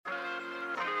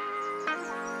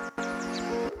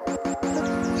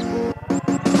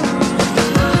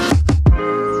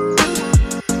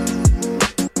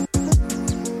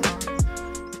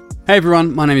Hey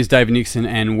everyone, my name is David Nixon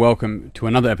and welcome to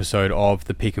another episode of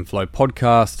the Peak and Flow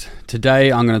podcast.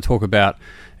 Today I'm going to talk about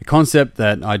a concept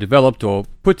that I developed or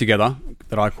put together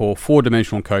that I call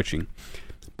four-dimensional coaching.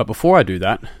 But before I do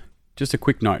that, just a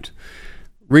quick note.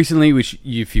 Recently, which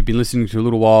if you've been listening to a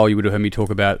little while, you would have heard me talk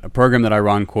about a program that I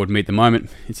run called Meet the Moment.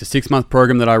 It's a 6-month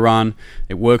program that I run.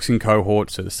 It works in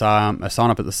cohorts, so I sign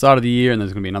up at the start of the year and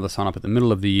there's going to be another sign up at the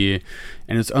middle of the year.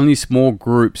 And it's only small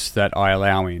groups that I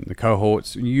allow in. The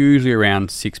cohorts usually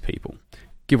around 6 people,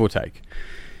 give or take.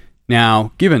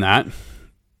 Now, given that,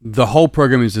 the whole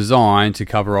program is designed to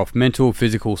cover off mental,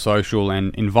 physical, social,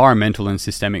 and environmental and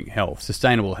systemic health,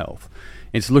 sustainable health.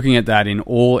 It's looking at that in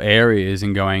all areas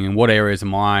and going, in what areas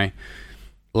am I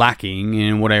lacking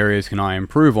and what areas can I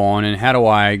improve on, and how do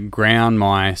I ground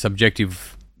my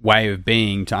subjective way of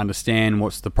being to understand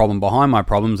what's the problem behind my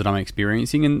problems that I'm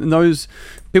experiencing. And those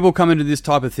people come into this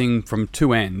type of thing from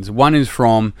two ends. One is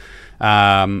from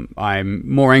I'm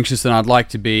more anxious than I'd like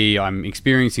to be, I'm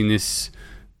experiencing this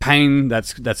pain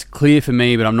that's clear for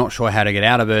me, but I'm not sure how to get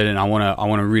out of it, and I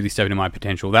want to really step into my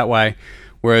potential that way.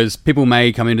 Whereas people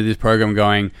may come into this program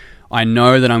going, I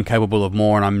know that I'm capable of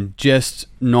more and I'm just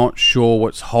not sure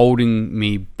what's holding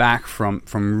me back from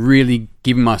really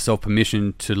giving myself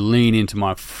permission to lean into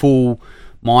my full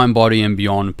mind, body and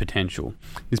beyond potential.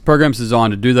 This program's designed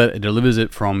to do that. It delivers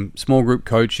it from small group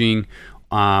coaching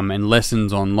and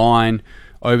lessons online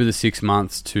over the 6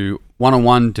 months to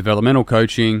one-on-one developmental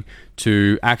coaching,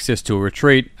 to access to a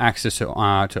retreat, access to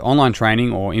online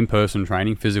training or in-person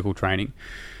training, physical training,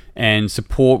 and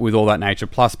support with all that nature,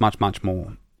 plus much, much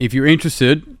more. If you're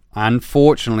interested,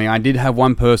 unfortunately, I did have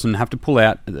one person have to pull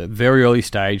out at a very early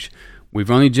stage. We've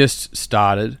only just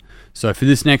started. So for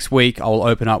this next week, I'll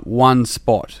open up one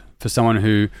spot for someone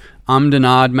who and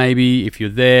ahed maybe, if you're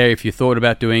there, if you thought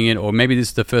about doing it, or maybe this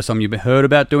is the first time you've heard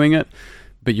about doing it,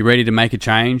 but you're ready to make a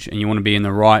change and you want to be in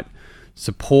the right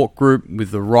support group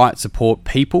with the right support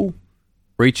people,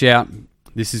 reach out.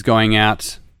 This is going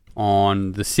out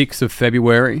on the 6th of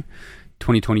February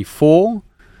 2024.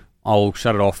 I'll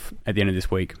shut it off at the end of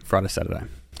this week, Friday, Saturday.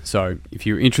 So if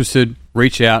you're interested,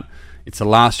 reach out. It's the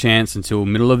last chance until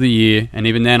middle of the year, and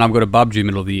even then I've got a bub due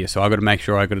middle of the year, so I've got to make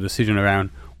sure I've got a decision around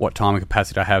what time and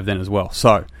capacity I have then as well.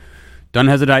 So don't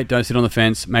hesitate, don't sit on the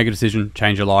fence, make a decision,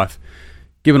 change your life.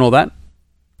 Given all that,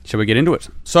 shall we get into it?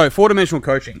 So four-dimensional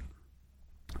coaching.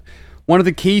 One of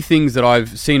the key things that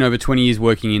I've seen over 20 years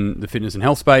working in the fitness and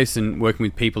health space and working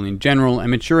with people in general and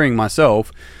maturing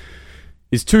myself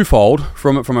is twofold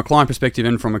from a client perspective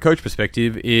and from a coach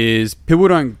perspective. Is people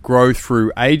don't grow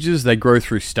through ages, they grow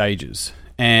through stages.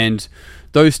 And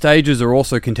those stages are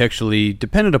also contextually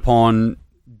dependent upon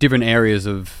different areas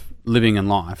of living and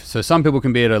life. So some people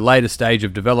can be at a later stage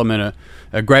of development,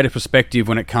 a greater perspective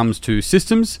when it comes to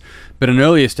systems, but an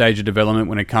earlier stage of development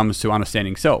when it comes to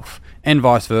understanding self, and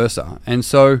vice versa. And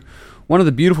so one of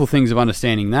the beautiful things of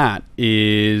understanding that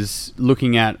is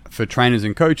looking at, for trainers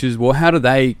and coaches, well, how do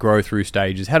they grow through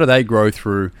stages? How do they grow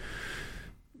through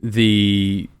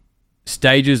the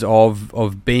stages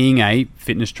of being a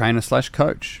fitness trainer /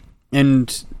 coach?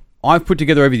 And I've put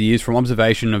together over the years, from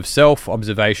observation of self,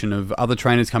 observation of other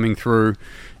trainers coming through,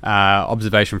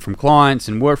 observation from clients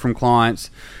and work from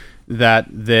clients, that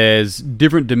there's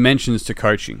different dimensions to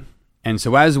coaching. And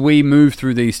so as we move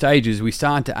through these stages, we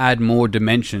start to add more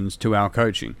dimensions to our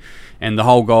coaching. And the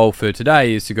whole goal for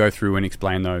today is to go through and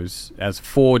explain those as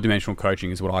four-dimensional coaching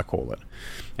is what I call it.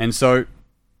 And so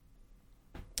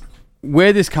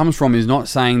where this comes from is not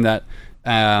saying that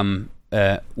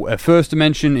a first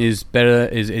dimension is better,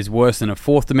 is worse than a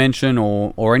fourth dimension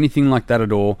or anything like that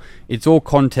at all. It's all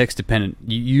context dependent.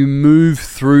 You move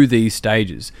through these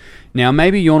stages. Now,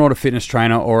 maybe you're not a fitness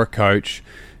trainer or a coach.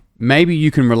 Maybe you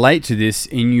can relate to this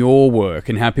in your work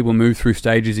and how people move through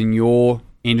stages in your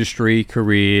industry,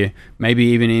 career, maybe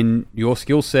even in your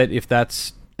skill set, if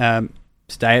that's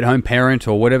stay-at-home parent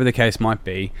or whatever the case might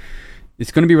be.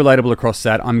 It's going to be relatable across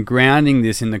that. I'm grounding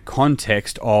this in the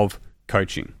context of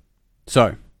coaching.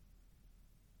 So,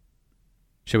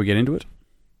 shall we get into it?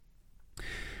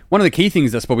 One of the key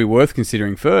things that's probably worth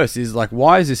considering first is, like,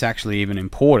 why is this actually even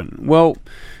important? Well,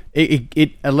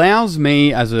 it allows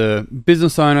me as a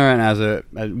business owner and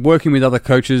as working with other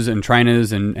coaches and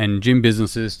trainers and gym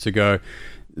businesses to go,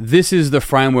 this is the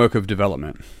framework of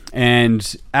development.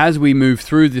 And as we move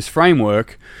through this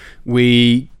framework,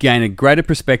 we gain a greater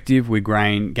perspective, we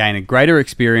gain a greater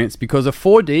experience, because a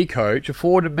 4D coach, a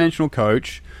four-dimensional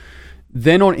coach,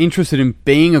 they're not interested in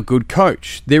being a good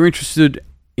coach. They're interested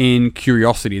in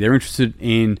curiosity. They're interested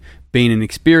in being an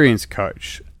experienced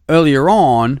coach. Earlier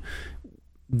on,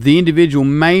 the individual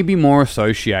may be more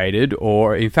associated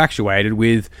or infatuated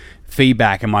with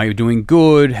feedback. Am I doing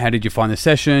good? How did you find the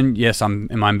session? Yes,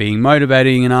 am I being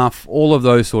motivating enough? All of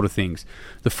those sort of things.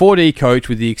 The 4D coach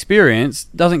with the experience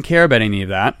doesn't care about any of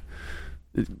that.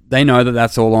 They know that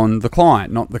that's all on the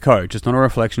client, not the coach. It's not a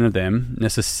reflection of them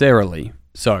necessarily.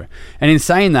 So, and in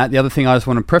saying that, the other thing I just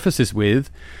want to preface this with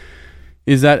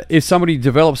is that if somebody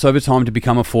develops over time to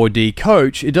become a 4D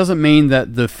coach, it doesn't mean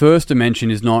that the first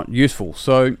dimension is not useful.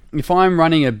 So if I'm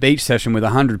running a beach session with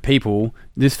 100 people,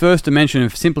 this first dimension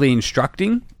of simply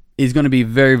instructing is going to be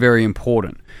very, very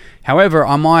important. However,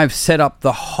 I might have set up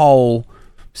the whole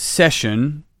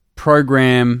session,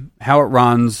 program, how it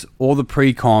runs, all the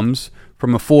pre-coms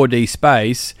from a 4D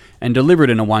space and deliver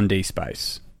it in a 1D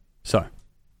space. So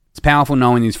it's powerful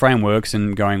knowing these frameworks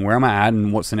and going, where am I at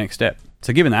and what's the next step?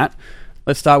 So given that,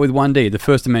 let's start with 1D, the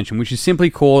first dimension, which is simply I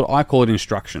call it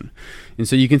instruction. And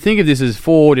so you can think of this as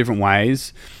 4 different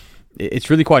ways. It's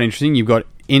really quite interesting. You've got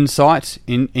insight,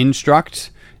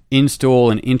 instruct, install,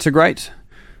 and integrate.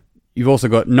 You've also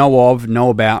got know of, know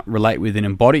about, relate with, and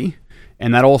embody.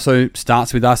 And that also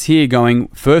starts with us here going,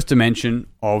 first dimension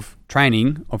of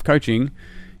training, of coaching,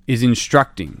 is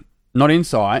instructing. Not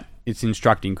insight, it's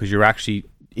instructing, because you're actually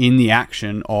in the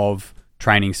action of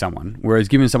training someone. Whereas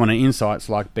giving someone an insight's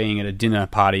like being at a dinner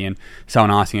party and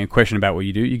someone asking a question about what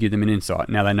you do, you give them an insight.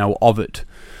 Now they know of it.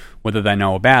 Whether they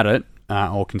know about it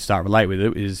or can start relate with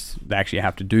it is they actually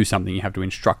have to do something. You have to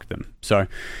instruct them. So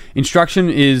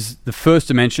instruction is the first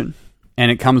dimension, and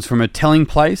it comes from a telling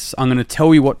place. I'm going to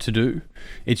tell you what to do.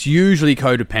 It's usually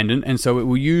codependent, and so it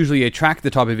will usually attract the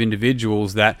type of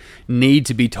individuals that need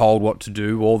to be told what to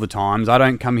do all the times. I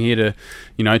don't come here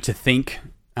to think,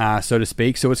 so to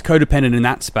speak. So it's codependent in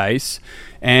that space,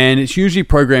 and it's usually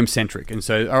program-centric. And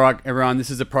so, all right, everyone,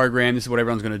 this is a program. This is what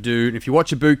everyone's going to do. And if you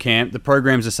watch a boot camp, the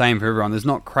program's the same for everyone. There's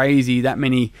not crazy that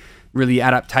many really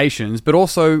adaptations, but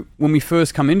also when we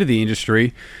first come into the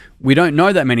industry, we don't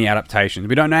know that many adaptations.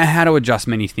 We don't know how to adjust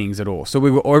many things at all. So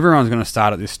everyone's going to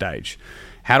start at this stage.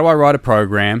 How do I write a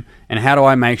program, and how do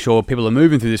I make sure people are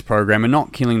moving through this program and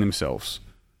not killing themselves,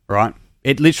 right?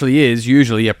 It literally is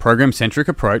usually a program-centric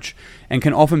approach and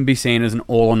can often be seen as an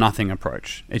all-or-nothing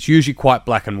approach. It's usually quite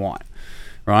black and white,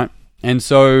 right? And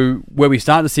so where we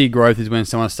start to see growth is when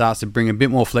someone starts to bring a bit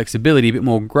more flexibility, a bit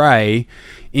more grey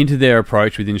into their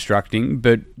approach with instructing,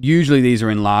 but usually these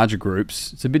are in larger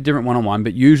groups. It's a bit different one-on-one,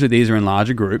 but usually these are in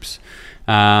larger groups.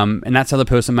 And that's how the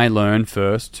person may learn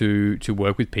first to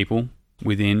work with people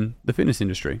within the fitness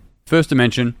industry. First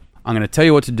dimension, I'm going to tell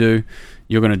you what to do.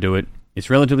 You're going to do it. It's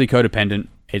relatively codependent.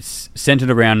 It's centered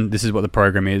around this is what the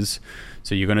program is.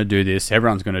 So you're going to do this.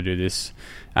 Everyone's going to do this.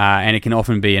 And it can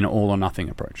often be an all or nothing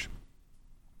approach.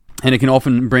 And it can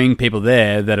often bring people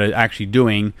there that are actually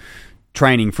doing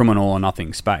training from an all or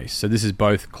nothing space. So this is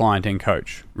both client and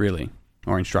coach, really,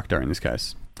 or instructor in this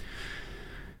case.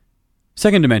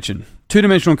 Second dimension,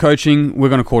 two-dimensional coaching, we're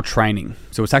going to call training.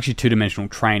 So it's actually two-dimensional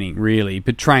training, really,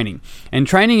 but training. And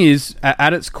training is,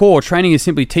 at its core, training is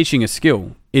simply teaching a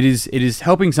skill. It is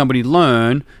helping somebody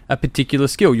learn a particular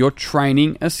skill. You're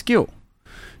training a skill.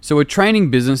 So a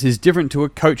training business is different to a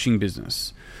coaching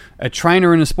business. A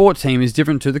trainer in a sport team is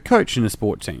different to the coach in a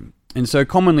sport team. And so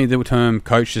commonly the term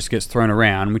coach just gets thrown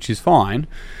around, which is fine.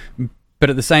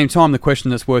 But at the same time, the question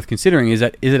that's worth considering is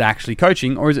that, is it actually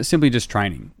coaching or is it simply just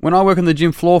training? When I work on the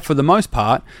gym floor, for the most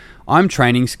part, I'm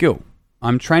training skill.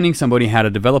 I'm training somebody how to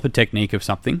develop a technique of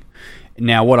something.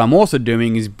 Now, what I'm also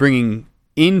doing is bringing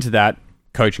into that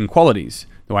coaching qualities.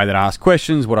 The way that I ask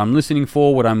questions, what I'm listening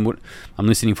for, I'm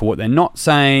listening for what they're not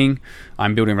saying.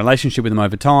 I'm building a relationship with them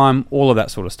over time, all of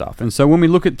that sort of stuff. And so when we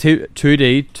look at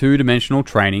 2D, two-dimensional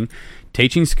training,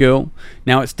 teaching skill,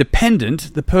 now it's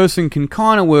dependent. The person can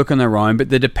kind of work on their own, but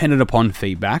they're dependent upon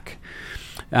feedback.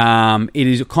 It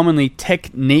is commonly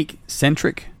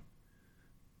technique-centric,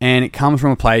 and it comes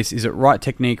from a place, is it right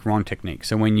technique, wrong technique?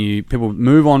 So when people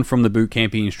move on from the boot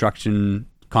camping instruction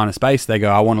kind of space, they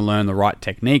go, I want to learn the right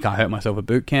technique. I hurt myself at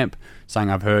boot camp, saying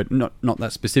I've heard, not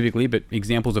that specifically, but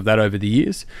examples of that over the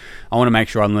years. I want to make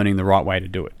sure I'm learning the right way to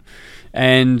do it.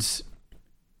 And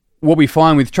what we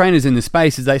find with trainers in this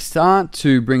space is they start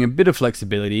to bring a bit of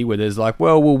flexibility where there's like,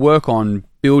 well, we'll work on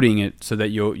building it so that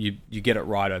you get it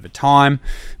right over time.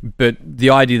 But the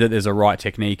idea that there's a right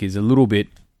technique is a little bit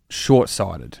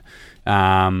short-sighted.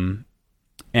 And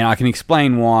I can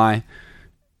explain why.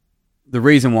 The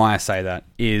reason why I say that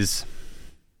is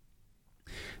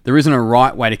there isn't a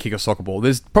right way to kick a soccer ball.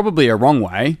 There's probably a wrong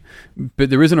way, but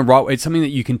there isn't a right way. It's something that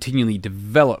you continually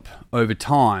develop over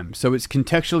time. So it's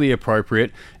contextually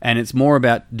appropriate, and it's more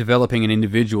about developing an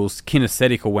individual's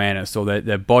kinesthetic awareness or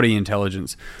their body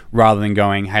intelligence rather than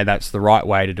going, hey, that's the right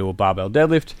way to do a barbell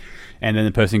deadlift. And then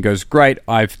the person goes, great,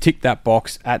 I've ticked that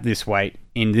box at this weight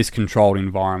in this controlled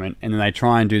environment. And then they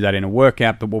try and do that in a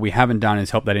workout. But what we haven't done is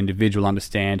help that individual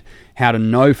understand how to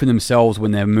know for themselves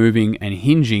when they're moving and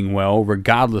hinging well,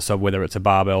 regardless of whether it's a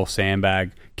barbell,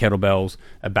 sandbag, kettlebells,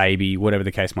 a baby, whatever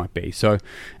the case might be. So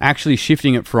actually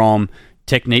shifting it from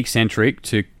technique-centric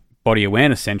to body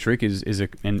awareness-centric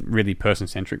and really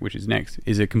person-centric, which is next,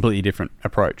 is a completely different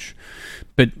approach.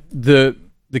 But the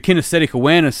kinesthetic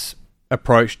awareness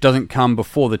approach doesn't come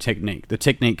before the technique. The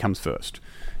technique comes first.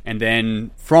 And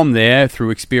then from there, through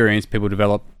experience, people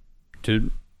develop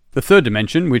to the third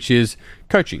dimension, which is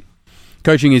coaching.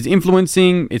 Coaching is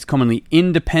influencing, it's commonly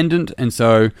independent, and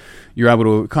so you're able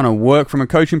to kind of work from a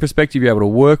coaching perspective, you're able to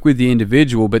work with the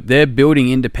individual, but they're building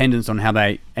independence on how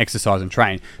they exercise and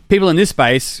train. People in this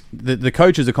space, the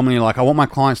coaches are commonly like, I want my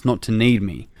clients not to need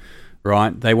me,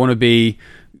 right? They want to be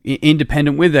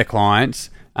independent with their clients,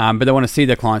 but they want to see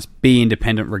their clients be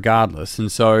independent regardless.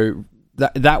 And so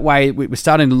that way, we're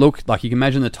starting to look like, you can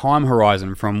imagine the time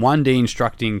horizon from 1D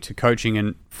instructing to coaching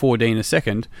and 4D in a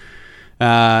second,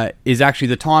 is actually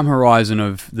the time horizon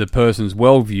of the person's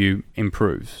worldview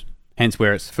improves. Hence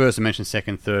where it's first dimension,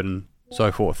 second, third, and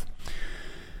so forth.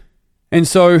 And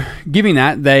so, given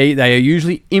that, they are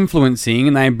usually influencing,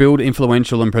 and they build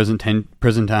influential and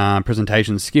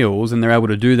presentation skills, and they're able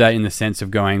to do that in the sense of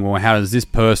going, well, how does this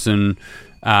person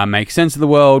make sense of the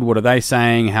world? What are they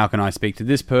saying? How can I speak to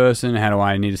this person? How do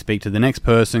I need to speak to the next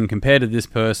person compared to this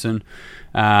person?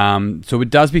 So it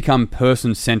does become a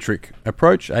person-centric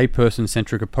approach.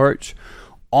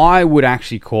 I would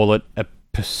actually call it a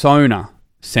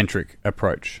persona-centric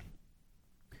approach,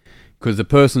 because the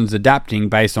person's adapting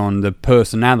based on the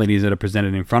personalities that are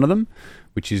presented in front of them,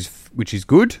 which is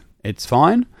good. It's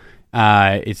fine.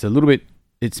 It's a little bit,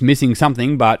 it's missing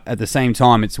something, but at the same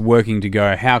time, it's working to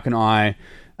go, how can I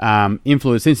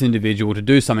influence this individual to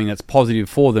do something that's positive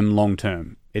for them long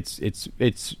term?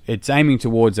 It's aiming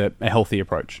towards a healthy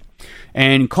approach.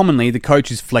 And commonly, the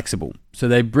coach is flexible. So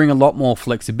they bring a lot more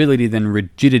flexibility than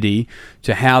rigidity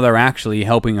to how they're actually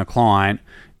helping a client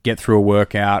get through a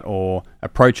workout or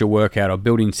approach a workout or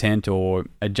build intent or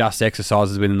adjust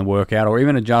exercises within the workout or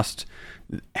even adjust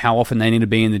how often they need to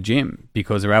be in the gym,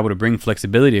 because they're able to bring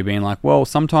flexibility of being like, well,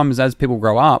 sometimes as people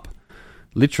grow up,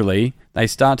 literally, they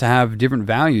start to have different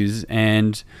values,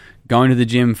 and going to the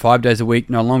gym 5 days a week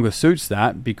no longer suits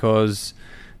that because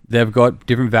they've got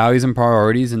different values and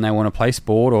priorities, and they want to play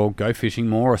sport or go fishing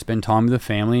more or spend time with the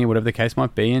family or whatever the case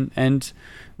might be. And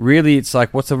really, it's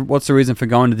like, what's the reason for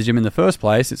going to the gym in the first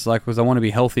place? It's like, because I want to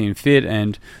be healthy and fit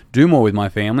and do more with my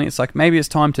family. It's like, maybe it's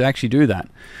time to actually do that.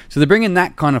 So they bring in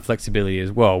that kind of flexibility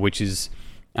as well, which is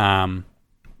good,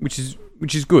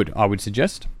 I would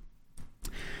suggest.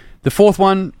 The fourth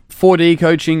one, 4D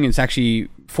coaching, it's actually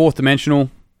fourth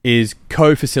dimensional, is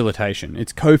co-facilitation.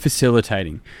 It's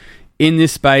co-facilitating. In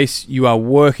this space, you are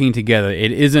working together.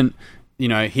 It isn't,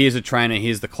 here's a trainer,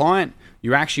 here's the client.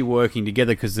 You're actually working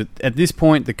together, because at this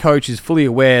point, the coach is fully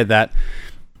aware that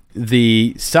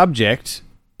the subject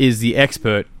is the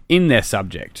expert in their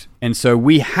subject. And so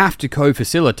we have to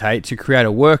co-facilitate to create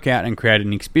a workout and create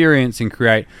an experience and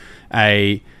create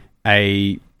a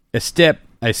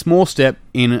small step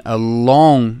in a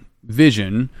long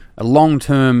vision, a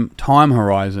long-term time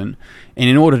horizon. And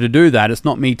in order to do that, it's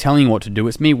not me telling you what to do,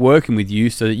 it's me working with you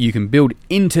so that you can build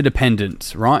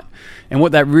interdependence, right? And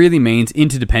what that really means,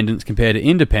 interdependence compared to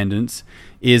independence,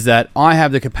 is that I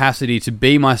have the capacity to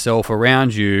be myself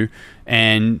around you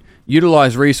and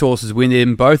utilize resources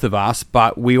within both of us,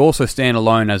 but we also stand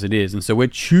alone as it is. And so we're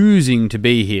choosing to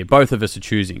be here. Both of us are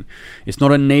choosing. It's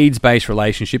not a needs-based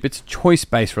relationship. It's a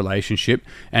choice-based relationship.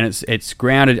 And it's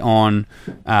grounded on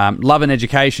love and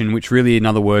education, which really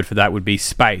another word for that would be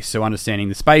space. So understanding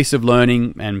the space of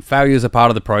learning, and failures are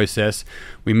part of the process.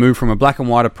 We move from a black and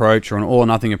white approach or an all or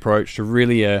nothing approach to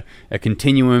really a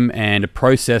continuum and a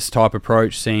process type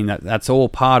approach, seeing that that's all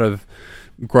part of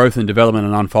growth and development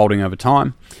and unfolding over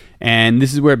time. And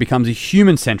this is where it becomes a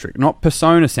human-centric, not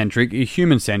persona-centric, a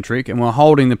human-centric, and we're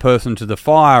holding the person to the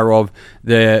fire of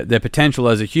their potential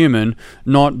as a human,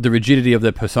 not the rigidity of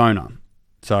their persona.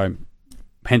 So,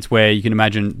 hence where you can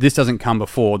imagine this doesn't come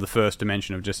before the first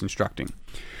dimension of just instructing.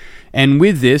 And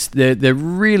with this, there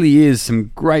really is some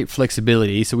great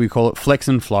flexibility, so we call it flex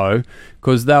and flow,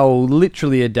 because they'll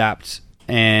literally adapt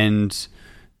and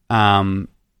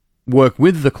work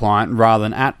with the client rather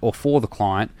than at or for the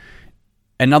client.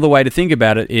 Another way to think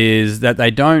about it is that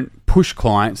they don't push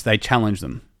clients, they challenge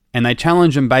them. And they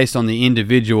challenge them based on the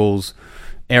individual's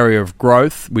area of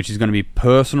growth, which is going to be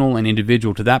personal and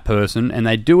individual to that person. And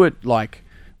they do it like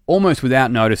almost without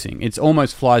noticing. It's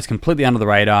almost flies completely under the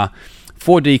radar.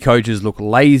 4D coaches look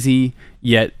lazy,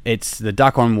 yet it's the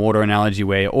duck on water analogy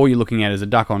where all you're looking at is a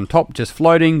duck on top just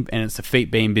floating and it's the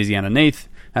feet being busy underneath.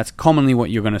 That's commonly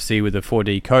what you're going to see with a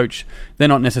 4D coach. They're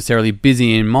not necessarily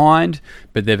busy in mind,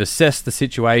 but they've assessed the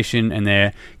situation and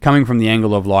they're coming from the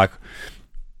angle of like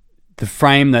the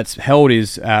frame that's held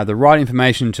is the right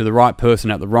information to the right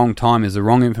person at the wrong time is the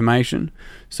wrong information.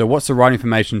 So what's the right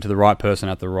information to the right person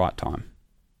at the right time?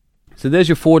 So there's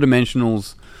your four-dimensional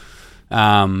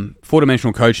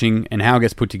coaching and how it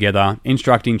gets put together: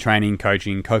 instructing, training,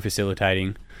 coaching,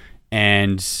 co-facilitating.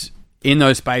 And in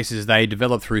those spaces, they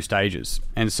develop through stages.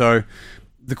 And so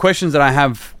the questions that I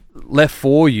have left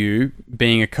for you,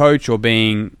 being a coach or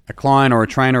being a client or a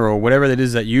trainer or whatever it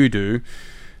is that you do,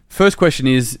 first question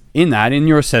is, in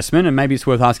your assessment, and maybe it's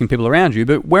worth asking people around you,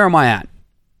 but where am I at?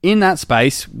 In that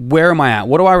space, where am I at?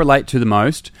 What do I relate to the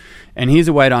most? And here's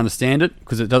a way to understand it,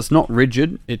 because it's not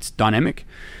rigid, it's dynamic.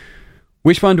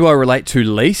 Which one do I relate to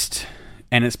least?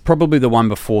 And it's probably the one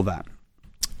before that.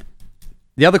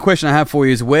 The other question I have for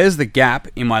you is, where's the gap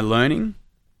in my learning?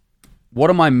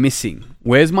 What am I missing?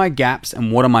 Where's my gaps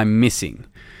and what am I missing?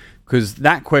 Because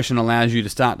that question allows you to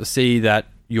start to see that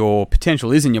your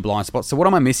potential is in your blind spots. So what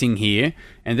am I missing here?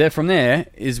 And then from there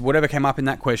is whatever came up in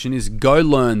that question is go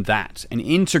learn that and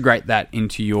integrate that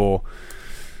into your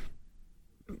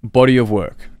body of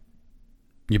work.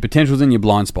 Your potentials and your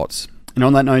blind spots. And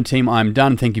on that note, team, I'm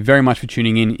done. Thank you very much for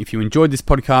tuning in. If you enjoyed this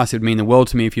podcast, it would mean the world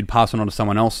to me if you'd pass it on to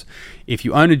someone else. If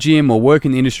you own a gym or work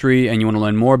in the industry and you want to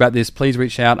learn more about this, please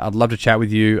reach out. I'd love to chat with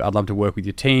you. I'd love to work with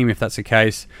your team if that's the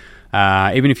case.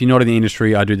 Even if you're not in the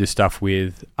industry, I do this stuff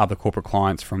with other corporate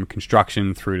clients from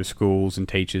construction through to schools and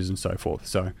teachers and so forth.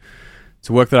 So it's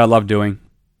a work that I love doing.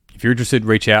 If you're interested,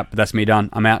 reach out. But that's me done.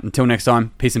 I'm out. Until next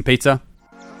time, peace and pizza.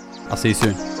 I'll see you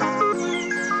soon.